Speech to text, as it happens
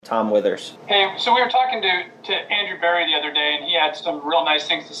Tom Withers. Hey, so we were talking to Andrew Berry the other day, and he had some real nice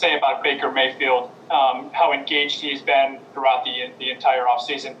things to say about Baker Mayfield, how engaged he's been throughout the entire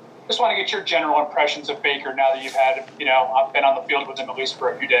offseason. Just want to get your general impressions of Baker now that you've had, been on the field with him at least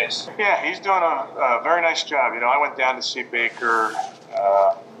for a few days. Yeah, he's doing a very nice job. I went down to see Baker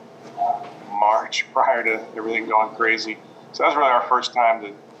March prior to everything going crazy. So that was really our first time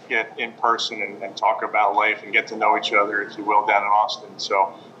to get in person and talk about life and get to know each other, if you will, down in Austin.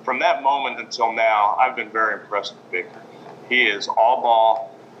 So from that moment until now, I've been very impressed with Baker. He is all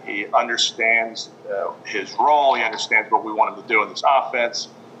ball. He understands his role. He understands what we want him to do in this offense.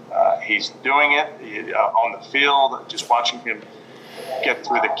 He's doing it on the field, just watching him get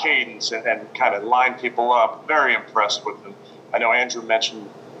through the cadence and kind of line people up. Very impressed with him. I know Andrew mentioned,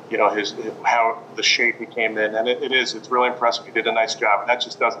 how the shape he came in, and it's really impressive. He did a nice job, and that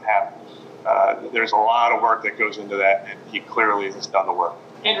just doesn't happen. There's a lot of work that goes into that, and he clearly has done the work.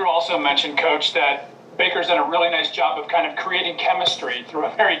 Andrew also mentioned, Coach, that Baker's done a really nice job of kind of creating chemistry through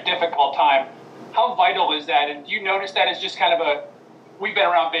a very difficult time. How vital is that? And do you notice that as just kind of we've been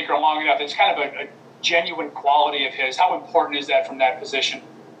around Baker long enough, it's kind of a genuine quality of his. How important is that from that position?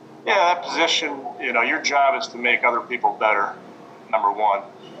 Yeah, that position, your job is to make other people better, number one.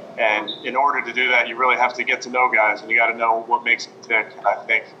 And in order to do that, you really have to get to know guys, and you got to know what makes them tick. And I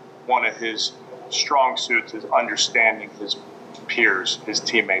think one of his strong suits is understanding his peers, his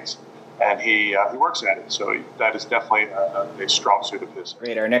teammates, and he works at it. So that is definitely a strong suit of his.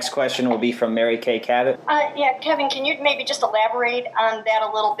 Great. Our next question will be from Mary Kay Cabot. Kevin, can you maybe just elaborate on that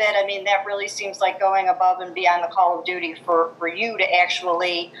a little bit? I mean, that really seems like going above and beyond the call of duty for you to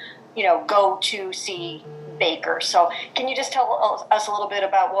actually, go to see Baker. So can you just tell us a little bit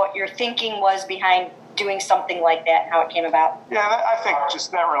about what your thinking was behind doing something like that and how it came about? Yeah, I think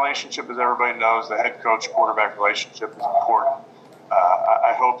just that relationship, as everybody knows, the head coach-quarterback relationship is important.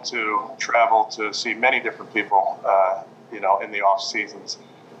 I hope to travel to see many different people, in the off seasons.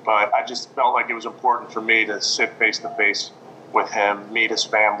 But I just felt like it was important for me to sit face-to-face with him, meet his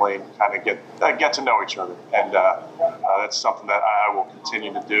family, and kind of get to know each other. And that's something that I will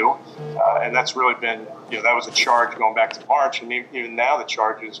continue to do. And that's really been, that was a charge going back to March. And even now the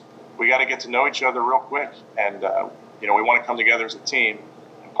charge is we got to get to know each other real quick. And, we want to come together as a team.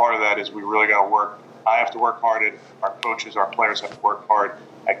 And part of that is we really got to work. I have to work hard at our coaches, our players have to work hard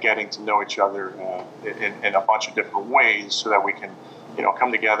at getting to know each other in a bunch of different ways so that we can,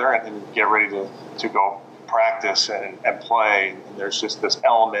 come together and get ready to go practice and play. And there's just this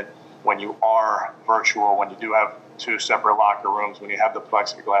element when you are virtual, when you do have two separate locker rooms, when you have the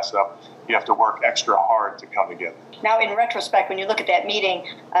plexiglass up, you have to work extra hard to come together. Now, in retrospect, when you look at that meeting,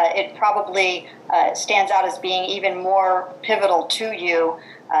 it probably stands out as being even more pivotal to you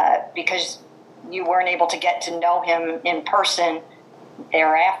because you weren't able to get to know him in person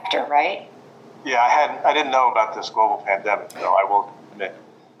thereafter, right? Yeah, I didn't know about this global pandemic, though, I will admit.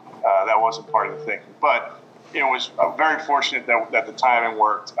 That wasn't part of the thinking. But it was very fortunate that the timing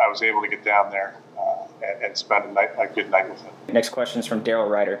worked. I was able to get down there and spend a good night with him. Next question is from Daryl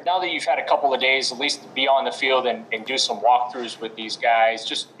Ryder. Now that you've had a couple of days, at least to be on the field and do some walkthroughs with these guys,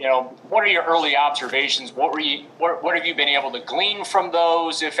 just, what are your early observations? What have you been able to glean from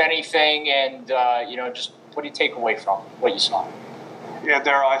those, if anything? And, just what do you take away from what you saw? Yeah,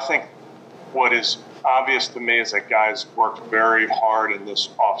 Daryl, I think what is obvious to me is that guys worked very hard in this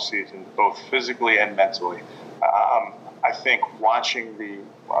offseason, both physically and mentally. I think watching the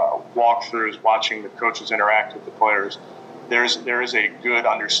walkthroughs, watching the coaches interact with the players, there is a good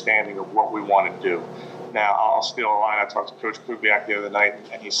understanding of what we want to do. Now, I'll steal a line. I talked to Coach Kubiak the other night,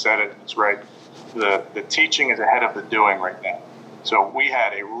 and he said it. It's right. The teaching is ahead of the doing right now. So we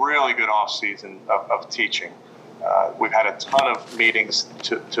had a really good offseason of teaching. We've had a ton of meetings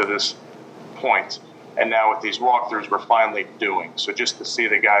to this point, and now with these walkthroughs, we're finally doing. So just to see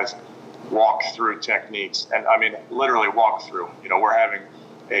the guys walk through techniques, and I mean literally walk through. We're having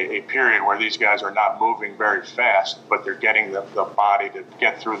a period where these guys are not moving very fast, but they're getting the body to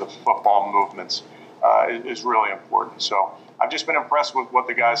get through the football movements is really important. So I've just been impressed with what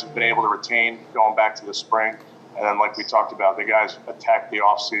the guys have been able to retain going back to the spring. And then like we talked about, the guys attacked the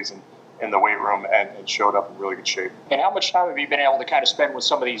offseason in the weight room and showed up in really good shape. And how much time have you been able to kind of spend with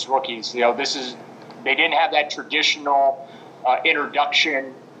some of these rookies? They didn't have that traditional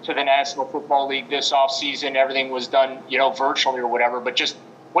introduction to the National Football League this offseason. Everything was done, virtually or whatever. But just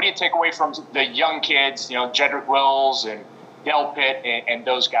what do you take away from the young kids, Jedrick Wills and Delpit and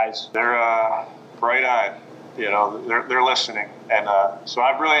those guys? They're bright-eyed. They're listening. And so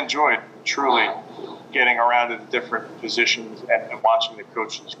I've really enjoyed truly getting around to the different positions and watching the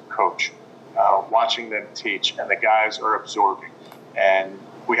coaches coach, watching them teach, and the guys are absorbing. And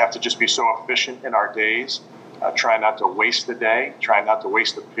we have to just be so efficient in our days, try not to waste the day, try not to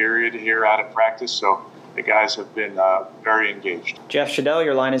waste the period here out of practice. So the guys have been very engaged. Jeff Shadell,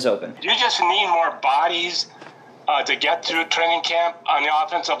 your line is open. Do you just need more bodies to get through training camp on the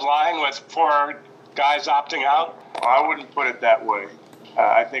offensive line with 4 guys opting out? I wouldn't put it that way.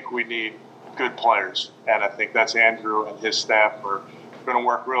 I think we need good players, and I think that's Andrew and his staff are going to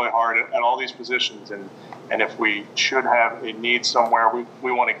work really hard at all these positions. And if we should have a need somewhere,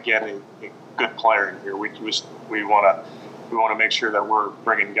 we want to get a good player in here. We want to make sure that we're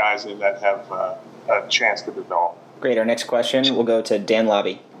bringing guys in that have a chance to develop. Great. Our next question will go to Dan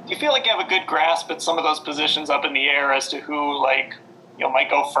Lobby. Do you feel like you have a good grasp at some of those positions up in the air as to who, might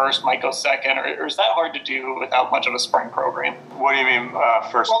go first, might go second, or is that hard to do without much of a spring program? What do you mean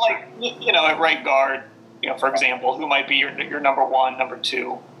first? Well, at right guard, for example, who might be your number 1, number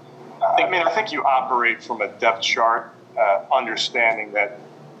 2? I think you operate from a depth chart, understanding that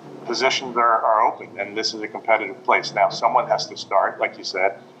positions are open, and this is a competitive place. Now, someone has to start, like you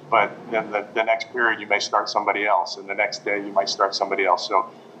said, but then the next period you may start somebody else, and the next day you might start somebody else. So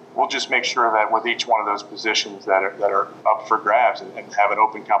we'll just make sure that with each one of those positions that are up for grabs and have an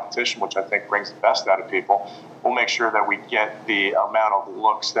open competition, which I think brings the best out of people, we'll make sure that we get the amount of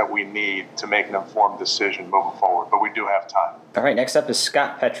looks that we need to make an informed decision moving forward. But we do have time. All right, next up is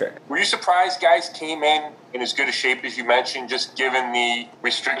Scott Petrick. Were you surprised guys came in as good a shape as you mentioned, just given the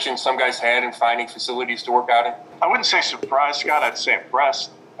restrictions some guys had in finding facilities to work out in? I wouldn't say surprised, Scott. I'd say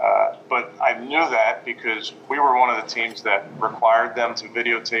impressed. But I knew that because we were one of the teams that required them to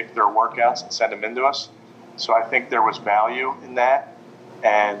videotape their workouts and send them into us. So I think there was value in that.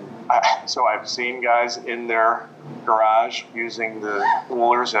 And so I've seen guys in their garage using the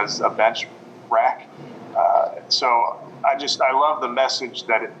coolers as a bench rack. So I love the message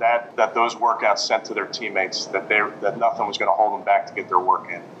that those workouts sent to their teammates, that nothing was going to hold them back to get their work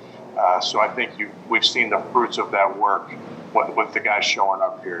in. So I think we've seen the fruits of that work with the guys showing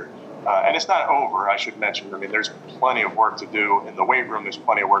up here. And it's not over, I should mention. I mean, there's plenty of work to do in the weight room. There's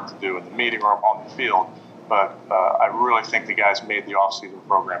plenty of work to do in the meeting room, on the field. But I really think the guys made the off-season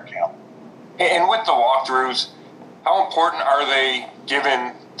program count. And with the walkthroughs, how important are they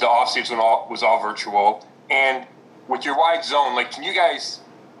given the off-season was all virtual? And with your wide zone, can you guys,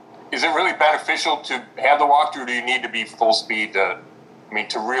 is it really beneficial to have the walkthrough, or do you need to be full speed to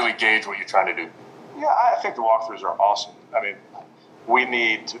really gauge what you're trying to do? Yeah, I think the walkthroughs are awesome. I mean, we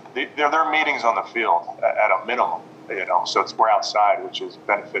need to, there are meetings on the field at a minimum, so we're outside, which is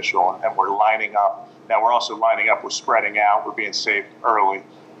beneficial, and we're lining up. Now, we're also lining up, we're spreading out, we're being safe early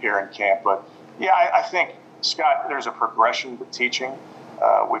here in camp. But, yeah, I think, Scott, there's a progression to teaching.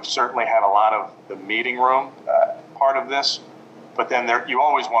 We've certainly had a lot of the meeting room part of this, but then you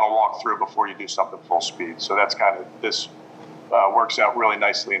always want to walk through before you do something full speed. So that's kind of this works out really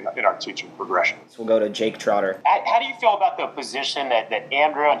nicely in our teaching progression. We'll go to Jake Trotter. How do you feel about the position that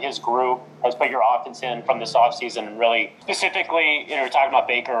Andrew and his group has put your offense in from this offseason, and really specifically, we were talking about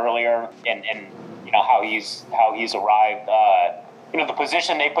Baker earlier and how he's arrived. The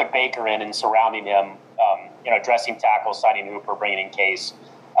position they put Baker in and surrounding him, dressing tackle, signing Hooper, bringing in Case,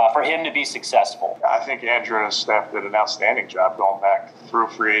 for him to be successful. I think Andrew and his staff did an outstanding job going back through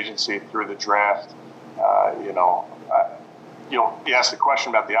free agency, through the draft. You asked the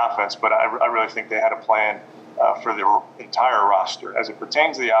question about the offense, but I really think they had a plan for the entire roster. As it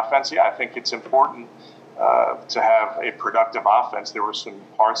pertains to the offense, yeah, I think it's important to have a productive offense. There were some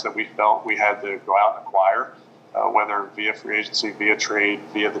parts that we felt we had to go out and acquire, whether via free agency, via trade,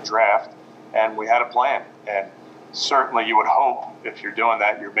 via the draft, and we had a plan. And certainly you would hope if you're doing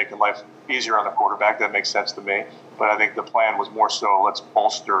that, you're making life easier on the quarterback. That makes sense to me. But I think the plan was more so let's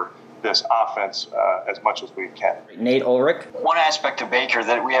bolster this offense as much as we can. Nate Ulrich. One aspect of Baker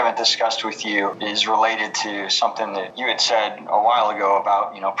that we haven't discussed with you is related to something that you had said a while ago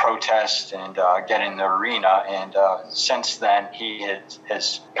about, protest and getting the arena. And since then, he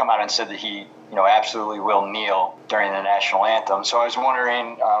has come out and said that he, absolutely will kneel during the national anthem. So I was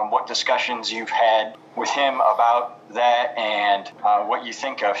wondering what discussions you've had with him about that and what you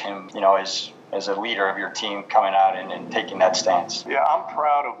think of him, as a leader of your team coming out and taking that stance. Yeah, I'm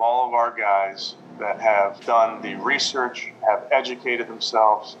proud of all of our guys that have done the research, have educated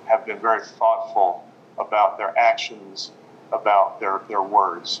themselves, have been very thoughtful about their actions, about their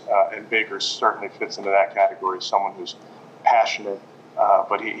words. And Baker certainly fits into that category, someone who's passionate,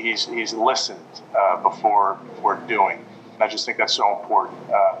 but he's listened before doing. And I just think that's so important.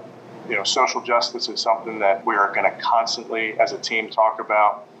 Social justice is something that we are going to constantly, as a team, talk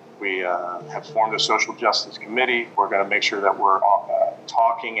about. We have formed a social justice committee. We're going to make sure that we're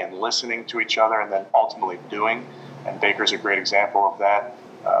talking and listening to each other and then ultimately doing. And Baker's a great example of that.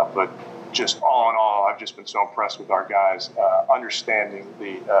 But just all in all, I've just been so impressed with our guys, understanding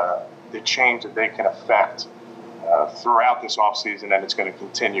the change that they can affect throughout this offseason, and it's going to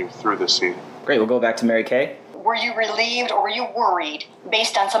continue through this season. Great. We'll go back to Mary Kay. Were you relieved or were you worried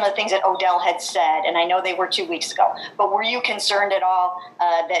based on some of the things that Odell had said? And I know they were 2 weeks ago, but were you concerned at all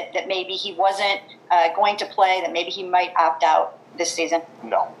that maybe he wasn't going to play, that maybe he might opt out this season?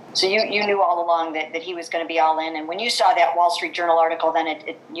 No. So you knew all along that he was going to be all in. And when you saw that Wall Street Journal article, then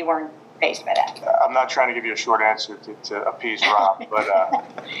you weren't fazed by that. I'm not trying to give you a short answer to appease Rob,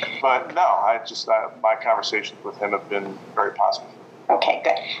 but no, my conversations with him have been very positive. Okay,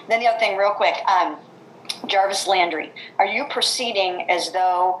 good. Then the other thing, real quick, Jarvis Landry, are you proceeding as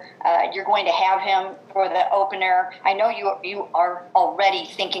though you're going to have him for the opener? I know you are already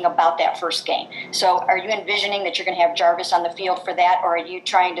thinking about that first game. So are you envisioning that you're going to have Jarvis on the field for that, or are you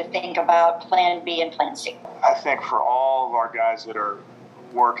trying to think about plan B and plan C? I think for all of our guys that are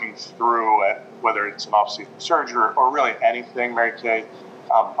working through it, whether it's an off-season surgery or really anything, Mary Kay,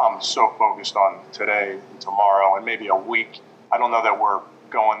 I'm so focused on today and tomorrow and maybe a week. I don't know that we're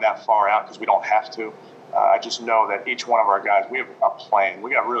going that far out because we don't have to. I just know that each one of our guys, we have a plan.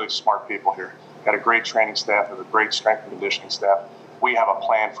 We got really smart people here. Got a great training staff, have a great strength and conditioning staff. We have a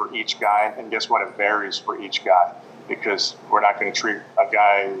plan for each guy, and guess what? It varies for each guy because we're not going to treat a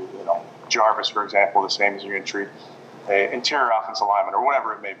guy, Jarvis, for example, the same as you're going to treat an interior offensive lineman or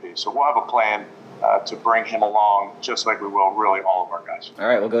whatever it may be. So we'll have a plan to bring him along just like we will really all of our guys. All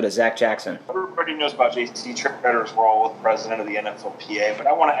right, we'll go to Zach Jackson. Everybody knows about J.C. Tretter's role with president of the NFLPA, but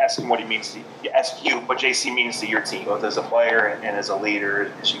I want to ask him what he means to ask you what J.C. means to your team, both as a player and as a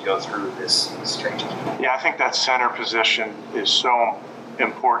leader as you go through this change. Yeah, I think that center position is so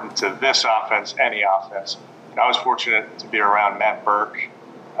important to this offense, any offense. I was fortunate to be around Matt Burke,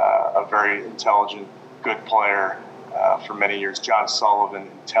 a very intelligent, good player for many years. John Sullivan,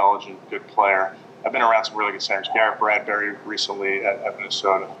 intelligent, good player. I've been around some really good centers. Garrett Bradbury recently at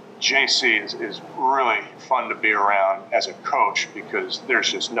Minnesota. JC is really fun to be around as a coach because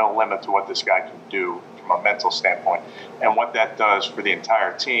there's just no limit to what this guy can do from a mental standpoint. And what that does for the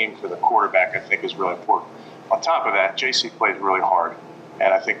entire team, for the quarterback, I think is really important. On top of that, JC plays really hard.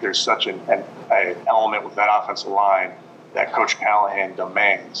 And I think there's such an element with that offensive line that Coach Callahan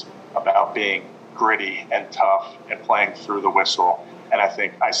demands about being gritty and tough and playing through the whistle. And I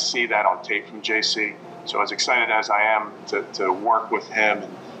think I see that on tape from JC. So as excited as I am to work with him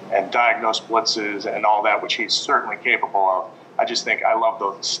and diagnose blitzes and all that, which he's certainly capable of, I just think I love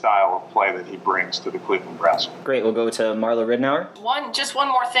the style of play that he brings to the Cleveland Browns. Great. We'll go to Marla Ridnour. One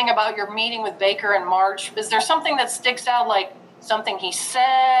more thing about your meeting with Baker in March. Is there something that sticks out, like something he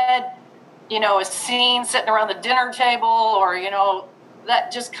said, a scene sitting around the dinner table, or,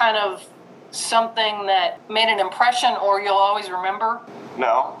 that just kind of something that made an impression or you'll always remember?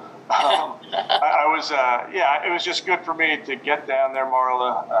 No. I was, it was just good for me to get down there,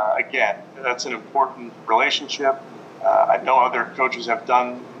 Marla. Again, that's an important relationship. I know other coaches have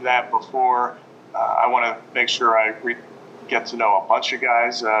done that before. I want to make sure I get to know a bunch of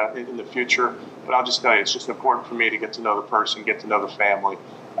guys in the future. But I'll just tell you, it's just important for me to get to know the person, get to know the family.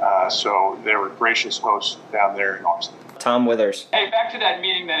 So they were gracious hosts down there in Austin. Tom Withers. Hey, back to that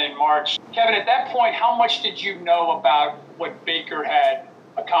meeting then in March. Kevin, at that point, how much did you know about what Baker had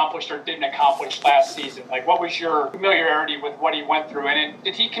accomplished or didn't accomplish last season? Like, what was your familiarity with what he went through? And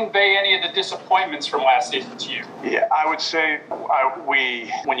did he convey any of the disappointments from last season to you? Yeah, I would say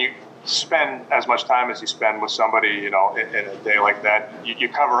when you spend as much time as you spend with somebody, in a day like that, you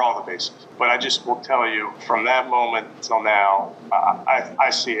cover all the bases. But I just will tell you, from that moment till now, I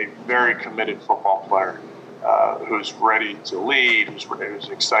see a very committed football player who's ready to lead, who's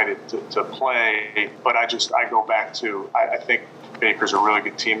excited to play. But I go back to, I think Baker's a really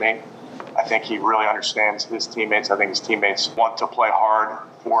good teammate. I think he really understands his teammates. I think his teammates want to play hard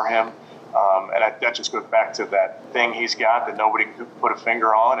for him. That just goes back to that thing he's got that nobody can put a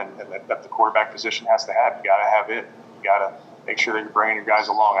finger on and that the quarterback position has to have. You got to have it. You got to make sure that you're bringing your guys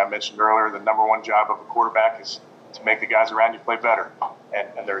along. I mentioned earlier the number one job of a quarterback is to make the guys around you play better.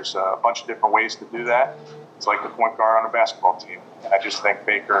 And there's a bunch of different ways to do that. It's like the point guard on a basketball team. And I just think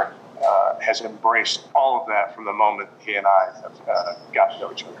Baker has embraced all of that from the moment he and I have got to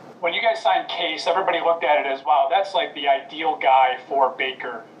know each other. When you guys signed Case, everybody looked at it as, wow, that's like the ideal guy for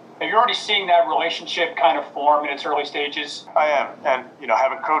Baker. Are you already seeing that relationship kind of form in its early stages? I am. And,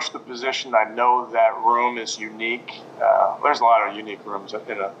 having coached the position, I know that room is unique. There's a lot of unique rooms on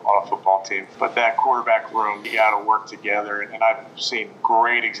a football team. But that quarterback room, you got to work together. And I've seen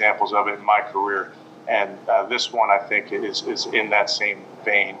great examples of it in my career. And this one, I think, is in that same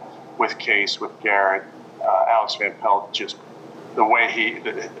vein with Case, with Garrett. Alex Van Pelt just the way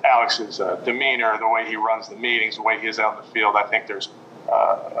Alex's demeanor, the way he runs the meetings, the way he is out in the field, I think there's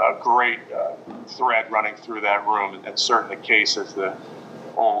a great thread running through that room, and certainly Case as the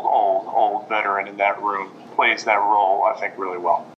old veteran in that room plays that role, I think, really well.